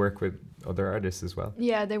 And do they work with other artists as well?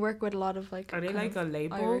 Yeah, they work with a lot of like. Are they kind like of a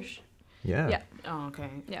label? Irish? Yeah. Yeah. Oh, okay.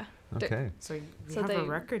 Yeah. Okay. So we So have a they-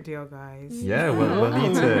 record deal, guys. Yeah, we'll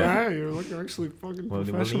need Oh, to. wow, you're actually fucking We'll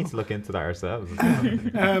professional. need to look into that ourselves.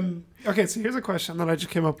 As well. Okay, so here's a question that I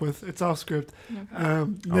just came up with. It's off script.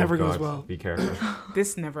 No. Never Oh, goes God, well. Be careful.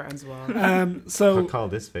 This never ends well. I'll So, call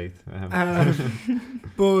this Faith.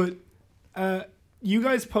 but you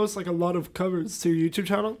guys post like a lot of covers to your YouTube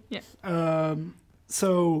channel. Yeah.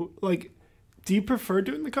 So like, do you prefer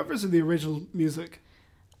doing the covers or the original music?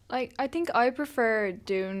 Like I think I prefer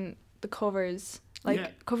doing the covers. Like Yeah.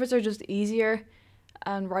 covers are just easier,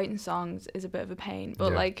 and writing songs is a bit of a pain.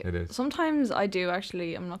 But Yeah, like it is. sometimes I do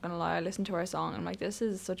actually. I'm not gonna lie. I listen to our song and I'm like, this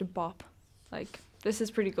is such a bop. Like this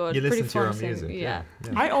is pretty good. You pretty listen to your fun own sing. music. Yeah.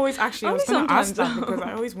 I always actually I was Only going to ask that sometimes. because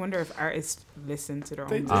I always wonder if artists listen to their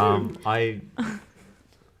They own do. music. I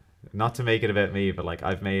not to make it about me, but like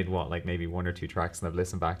I've made like maybe one or two tracks and I've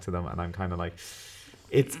listened back to them and I'm kind of like,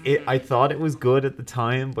 I thought it was good at the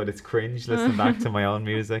time, but it's cringe listening back to my own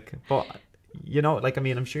music. But you know, like I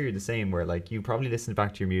mean, I'm sure you're the same. Where like you probably listen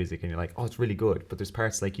back to your music and you're like, oh, it's really good, but there's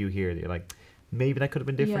parts like you hear that you're like, maybe that could have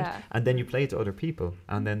been different. Yeah. And then you play it to other people,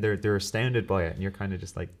 and then they're astounded by it, and you're kind of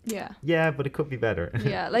just like, Yeah. yeah, but it could be better.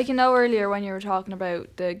 Yeah, like you know earlier when you were talking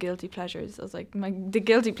about the guilty pleasures, I was like, the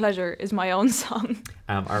guilty pleasure is my own song.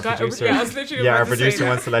 Our God, producer, yeah, I was literally yeah, about our to say producer that.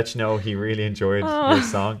 wants to let you know he really enjoyed your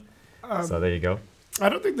song. So there you go. I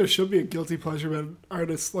don't think there should be a guilty pleasure about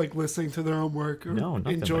artists like listening to their own work or No,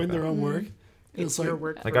 nothing enjoying like their that. own work. It's your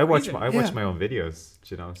work. Like for I a watch reason. Yeah. my own videos,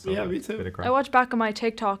 you know. So Yeah, me it's a too. bit of crack. I watch back on my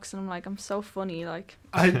TikToks and I'm like, I'm so funny, like,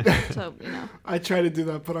 I so, you know. I try to do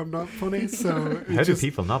that, but I'm not funny. So How it do just,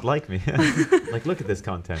 people not like me? Like, look at this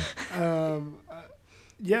content.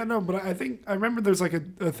 yeah, no, but I think I remember there's like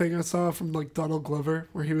a thing I saw from like Donald Glover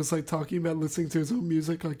where he was like talking about listening to his own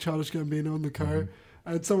music, like Childish Gambino in the car,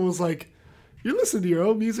 and someone was like, "You're listening to your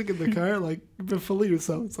own music in the car, like, but fully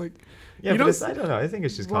yourself." It's like, Yeah, You but don't it's, I don't know. I think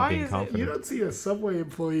it's just Why being is it- confident. you don't see a Subway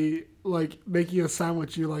employee like making a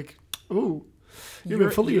sandwich. You're like, "Ooh, you've You're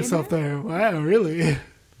been full of eating yourself it? there." Wow, really?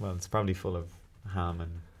 Well, it's probably full of ham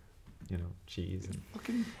and, you know, cheese. And...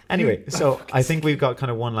 Fucking- Anyway, so I think we've got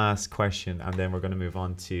kind of one last question, and then we're going to move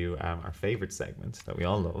on to our favorite segment that we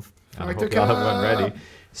all love. And I hope you all have one ready.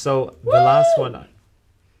 So the last one.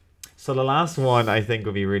 So the last one I think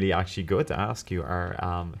would be really actually good to ask you are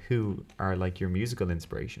who are like your musical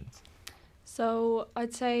inspirations? So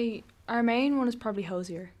I'd say our main one is probably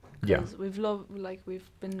Hosier. Yeah. Because we've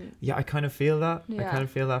been, Yeah, I kind of feel that. I Yeah. kind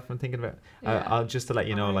of feel that from thinking about. Yeah. I'll just to let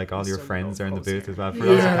you know, I like all your also friends love are in the booth Hosier. as well. For Yeah.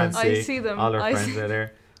 those who can't I see, see them. all our I friends see- are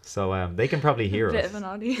there, so they can probably hear bit us. of an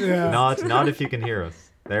oddie. Yeah. Not if you can hear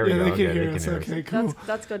us. There we Yeah, go. they can Okay, hear they us. can hear Okay, cool.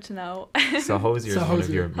 That's good to know. us. So Hosier is So one of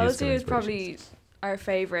Hosier. your musical Hosier is probably inspirations. our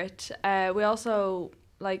favourite. We also,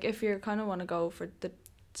 like, if you kind of want to go for the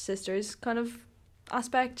sisters kind of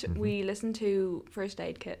aspect, Mhm. we listen to First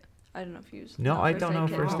Aid Kit. I don't know if you No, I don't know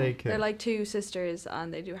Kit. First Wow. Aid Kit. They're like two sisters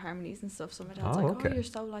and they do harmonies and stuff. So my dad's Oh, like, okay. oh, you're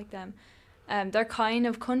so like them. They're kind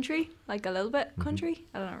of country, like a little bit Mhm. country.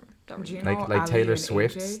 I don't know. Don't Do really you know. know like Ali Taylor and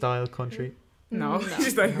Swift AJ? style country. No, No.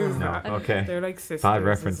 she's like, who's No, that? okay. They're like sisters. Bad as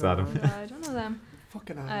reference, well. Adam. I don't know them.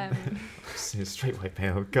 Fucking hell. Straight white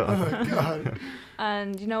male. Oh God. my god.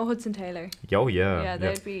 And you know Hudson Taylor. Yo, yeah. Yeah,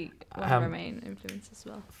 they'd be one of our Um, main influences as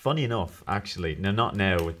well. Funny enough, actually, no, not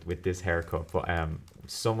now with this haircut, but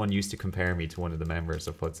someone used to compare me to one of the members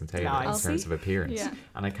of Hudson Taylor in Nice. terms of appearance. Yeah.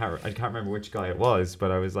 And I can't remember which guy it was,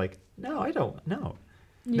 but I was like, no, I don't know.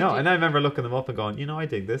 You No, do. and I remember looking them up and going, I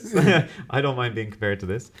dig this. I don't mind being compared to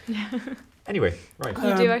this. Anyway, right.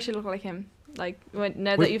 You do actually look like him. Like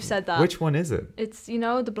now that you've said that, Which one is it? it's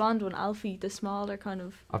the blonde one, Alfie, the smaller kind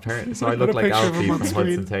of. Apparently, so I Put look a like picture of Alfie him from on Hudson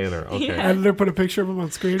screen. Taylor. Okay. Yeah. Editor, put a picture of him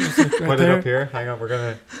on screen. Just like right Put it there. up here. Hang on, we're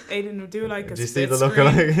gonna. Aiden, do like a Do you see split the look screen.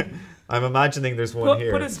 alike? I'm imagining there's one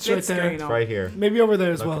here. Put a It's split right there. screen on. right here. Maybe over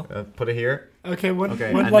there as Look, well. put it here. Okay, one,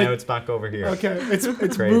 Okay, one and like now it's back over here. okay, it's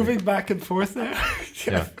Crazy. moving back and forth now.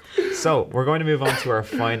 Yeah. So we're going to move on to our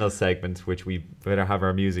final segment, which we better have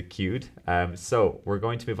our music cued. So we're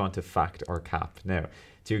going to move on to fact or cap. Now,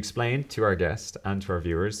 to explain to our guest and to our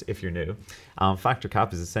viewers, if you're new, fact or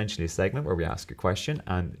cap is essentially a segment where we ask a question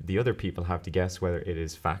and the other people have to guess whether it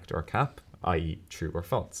is fact or cap, i.e. true or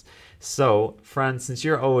false. So, Fran, since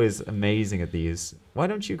you're always amazing at these, why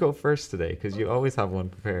don't you go first today? Because you always have one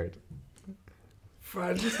prepared.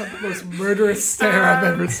 Fran just had the most murderous stare I've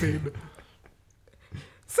ever seen.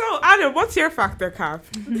 So, Adam, what's your factor cap?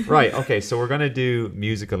 Right, okay, so we're going to do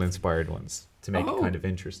musical inspired ones to make it Oh. kind of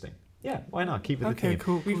interesting. Yeah, why not? Keep it the Okay, theme.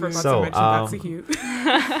 cool. We cool, forgot yeah. So, to mention that's a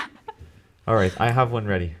cute. All right, I have one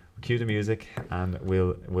ready. Cue the music and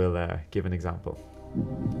we'll give an example.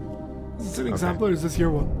 Is this an example or is this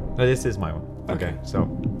your one? No, this is my one. Okay, so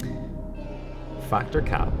fact or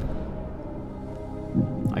cap?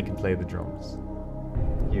 I can play the drums.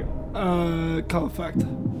 You. Call it fact.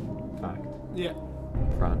 Fact. Yeah.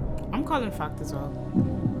 Fran. I'm calling fact as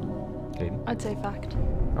well. Katie. I'd say fact.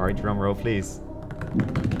 All right, drum roll, please.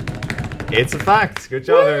 It's a fact. Good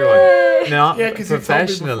job, everyone. Not Yeah, 'cause you told me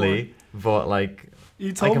professionally, but like You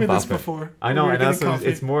I told can me this bop it. before. I when know, we were and that's getting what,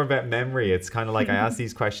 coffee. it's more about memory. It's kind of like I ask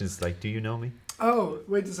these questions like, "Do you know me?" Oh,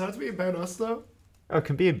 wait, does that have to be about us though? Oh, it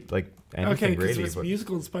can be like anything Okay, because really. it's But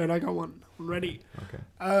musical inspired. I got one ready.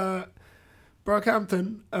 okay.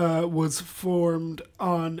 Brockhampton was formed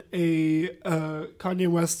on a Kanye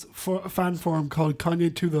West fan forum called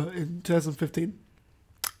Kanye to the in 2015.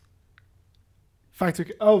 Factor.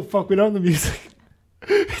 Oh fuck, we don't have the music.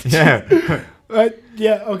 Yeah.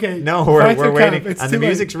 Yeah. Okay. No, Fact we're or cap, waiting, it's and too the late.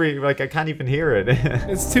 music's really like I can't even hear it.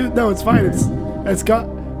 It's too. No, it's fine. It's got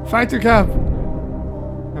factor cap.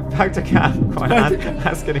 Back to cap. Go on, Fact or cap.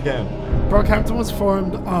 ask it again. Brockhampton was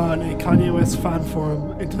formed on a Kanye West fan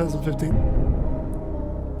forum in 2015.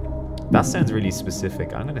 That sounds really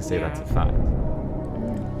specific. I'm gonna say that's a fact.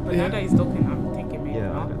 But Yeah. now that he's looking, I'm thinking maybe Yeah,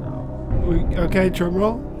 I not. don't know. Okay, drum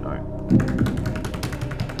roll. All right.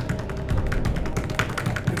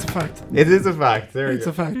 It's a fact. It is a fact. There It's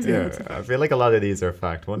you a go. fact. Yeah, Yeah, it's a I feel like a lot of these are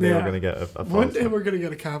fact. One day Yeah. we're gonna get a false One day one. we're gonna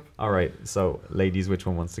get a cap. All right. So, ladies, which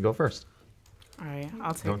one wants to go first? All right,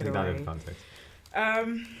 I'll take Don't it take that away. in context.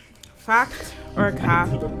 Fact or cap?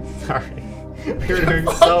 Sorry. You're doing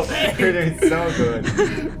so good.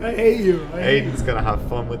 I hate you. I hate Aiden's gonna have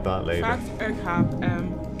fun with that later. Fact or cap?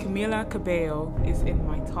 Camila Cabello is in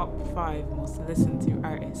my top 5 most listened to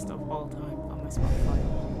artists of all time on my Spotify.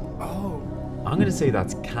 Oh, I'm gonna say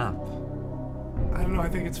that's cap. I don't know. I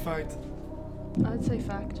think it's fact. I'd say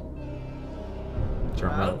fact.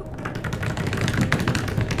 Drum roll.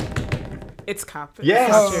 It's cap. Yes!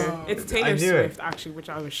 It's not true. Oh. It's I Taylor knew Swift, it. actually, which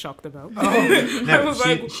I was shocked about. Oh. No, was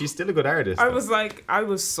like- she's still a good artist. I though. was like, I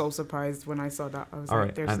was so surprised when I saw that. I was All like,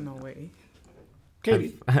 right, there's and- no way.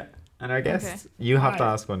 Katie. And our guest, Okay. you have to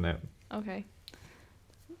Hi. ask one now. Okay.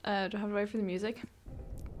 Do I have to wait for the music?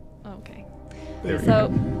 Okay. There we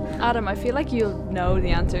So, Adam, I feel like you'll know the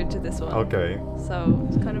answer to this one. Okay. So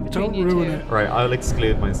it's kind of between Don't you ruin two. it. Right, I'll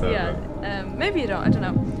exclude myself. Yeah. Maybe you don't. I don't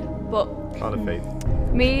know. But A lot of faith.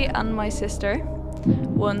 me and my sister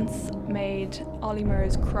once made Ollie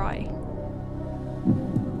Murs cry.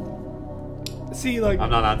 See, like, I'm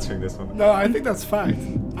not answering this one. no, I think that's fact.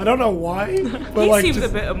 I don't know why, but He like, seems just-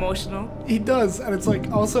 a bit emotional. he does, and it's like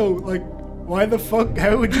also like, why the fuck?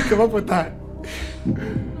 How would you come up with that? I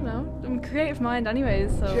don't know. I'm a creative mind,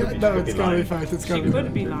 anyways. So Yeah, no, could it's be gotta be lying. fact. It's She gotta be could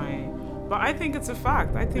fact. be lying. But I think it's a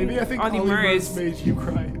fact. I think Maybe I think Ollie Ollie Murs. Murs made you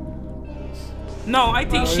cry. No, I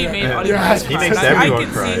think Well, she yeah. made Yeah. Ollie Yeah, Murs he cry. makes Like, everyone I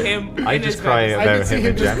can cry. see him. I in just his cry bed, I about can see him him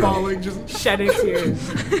in just general. bawling, just shedding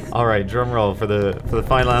tears. All right, drum roll for the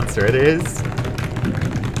final answer. It is.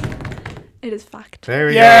 it is fact. There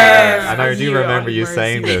we Yes! go. And I I do knew remember Ollie you Murs.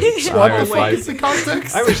 saying this. and what I the was fuck like, is the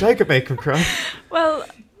context? I wish I could make him cry. Well,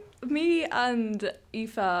 me and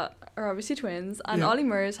Aoife are obviously twins, and Yeah. Ollie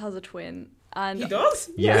Murs has a twin. And He does?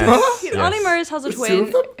 Yes. Ollie yes. Murs has a There's two of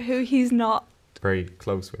twin them? who he's not Very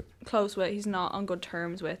close with. close with. He's not on good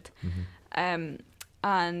terms with. Mm-hmm.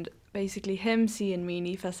 And basically him seeing me and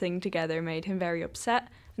Aoife sing together made him very upset.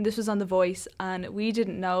 and this was on The Voice, and we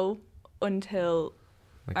didn't know until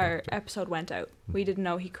Like our after. episode went out. We didn't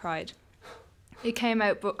know he cried. It came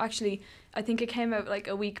out, but actually, I think it came out like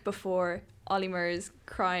a week before Ollie Murs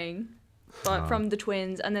crying from the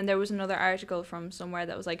twins, and then there was another article from somewhere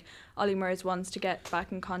that was like Ollie Murs wants to get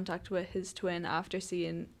back in contact with his twin after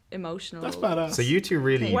seeing emotional. That's badass. So you two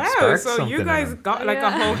really Wow, sparked so something you guys in her. got like a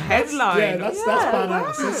Yeah. whole headline. Yeah, that's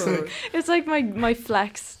badass. That's wow. sick. It's like my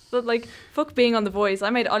flex. But like, fuck being on The Voice. I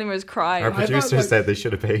made Ollie Murs cry. Our thought, producer like- said they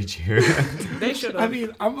should have paid you. They should I have.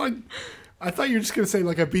 mean, I'm like, I thought you were just gonna say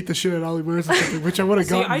like I beat the shit out of Ollie Murs or something, which I would have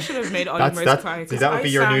See, gotten. I should have made Ollie Murs cry. See, 'cause that would I be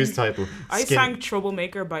your sang- news title. I Skin- sang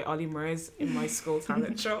Troublemaker by Ollie Murs in my school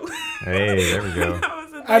talent show. Hey, there we go. That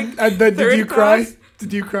was in, like, And then did third you cry? class.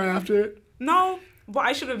 Did you cry after it? No, but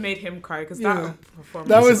I should have made him cry because Yeah. that performance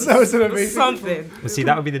That was an amazing something. Well, see,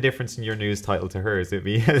 that would be the difference in your news title to hers. It'd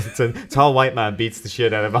be it's a tall white man beats the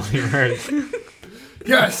shit out of Ollie Murs.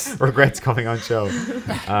 Yes. Regrets coming on show.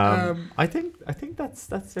 I think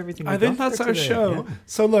that's everything. I we've think got that's for our today. show. Yeah.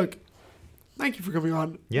 So look, thank you for coming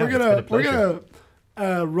on. Yeah, we're it's gonna been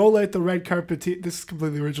a roll out the red carpet. This is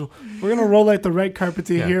completely original. We're gonna roll out the red carpet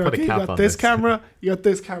Yeah, here. put a Okay, you cap got on this this. camera. You got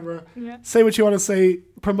this camera. Yeah. Say what you want to say.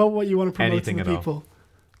 Promote what you want to promote Anything to at the all. people.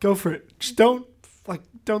 Go for it. Just don't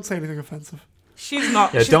say anything offensive. She's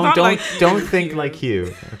not. Yeah, she's don't not don't like don't you. think like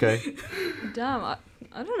Hugh. Okay. Damn, I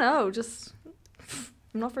don't know. Just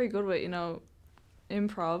I'm not very good with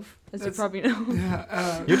improv, as That's- you probably know.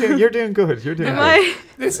 Yeah. You're doing good. You're doing Am good. I?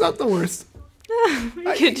 It's not the worst.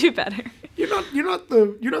 You could do better. You're not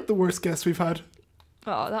the worst guest we've had.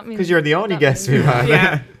 Oh, that means Because you're the only that guest means- we've had.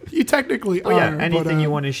 Yeah. You technically Well, are. yeah, anything but, you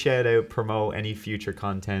want to shout out, promote any future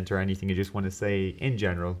content or anything you just want to say in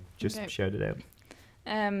general, just Okay. shout it out.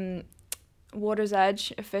 Water's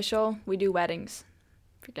Edge official. We do weddings.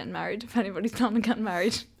 If you're getting married, if anybody's not getting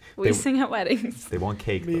married, we They- sing at weddings. They want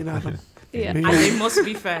cake. Me and though. Adam. Yeah. Me And they must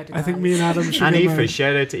be fed. I think guys. me and Adam should And get Aoife, married.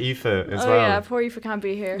 shout out to Aoife as Oh well. yeah, poor Aoife can't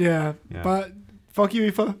be here. Yeah, Yeah. but fuck you,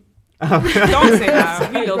 Aoife. Don't say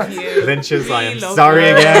that. We love you. Lynch is, I We am love sorry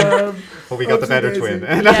you. again, but we got the that's better amazing.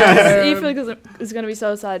 twin. Yes, Aoife is going to be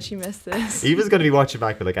so sad she missed this. Eva's going to be watching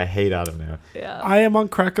back, but like, I hate Adam now. Yeah. I am on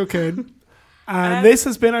crack cocaine, and this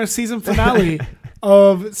has been our season finale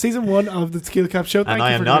of season 1 of the Tequila Cap Show. Thank And you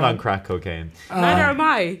I am for not coming on crack cocaine. Neither am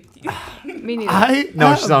I. Me neither. I No,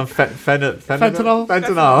 am. she's on fentanyl.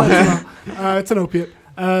 Fentanyl. It's an opiate.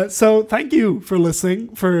 So thank you for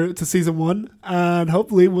listening to season 1, and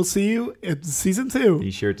hopefully we'll see you in season 2.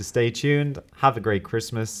 Be sure to stay tuned. Have a great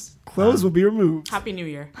Christmas. Clothes will be removed. Happy New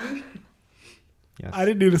Year. Yes. I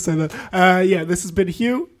didn't need to say that. Yeah, this has been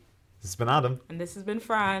Hugh. This has been Adam. And this has been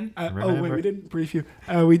Fran. Oh wait, Remember- we didn't brief you.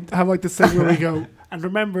 We have like this thing where we go and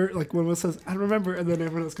remember, like when one says and remember, and then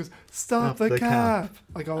everyone else goes stop the cap.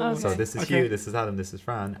 Like all at Okay. So this is Okay. Hugh, this is Adam, this is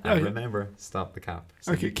Fran. And Okay. remember, stop the cap.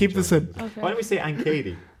 So Okay, you can keep this join in. us. Okay. Why don't we say Aunt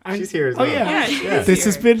Katie? And- She's here as Oh well. yeah. Yeah, she Yeah. is This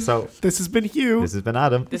has here. been So this has been Hugh. this has been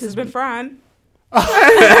Adam. This has been Fran.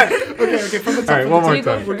 Okay, from the top. All right, of one the more Do you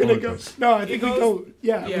go time. We're first? gonna go. No, I think we goes- go.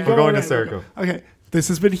 Yeah, Yeah. we We're go going in a around. circle. Okay, this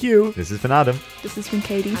has been Hugh. This has been Adam. This has been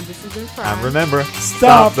Katie. And this has been Fran. And remember,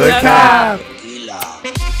 Stop the cap. Tequila.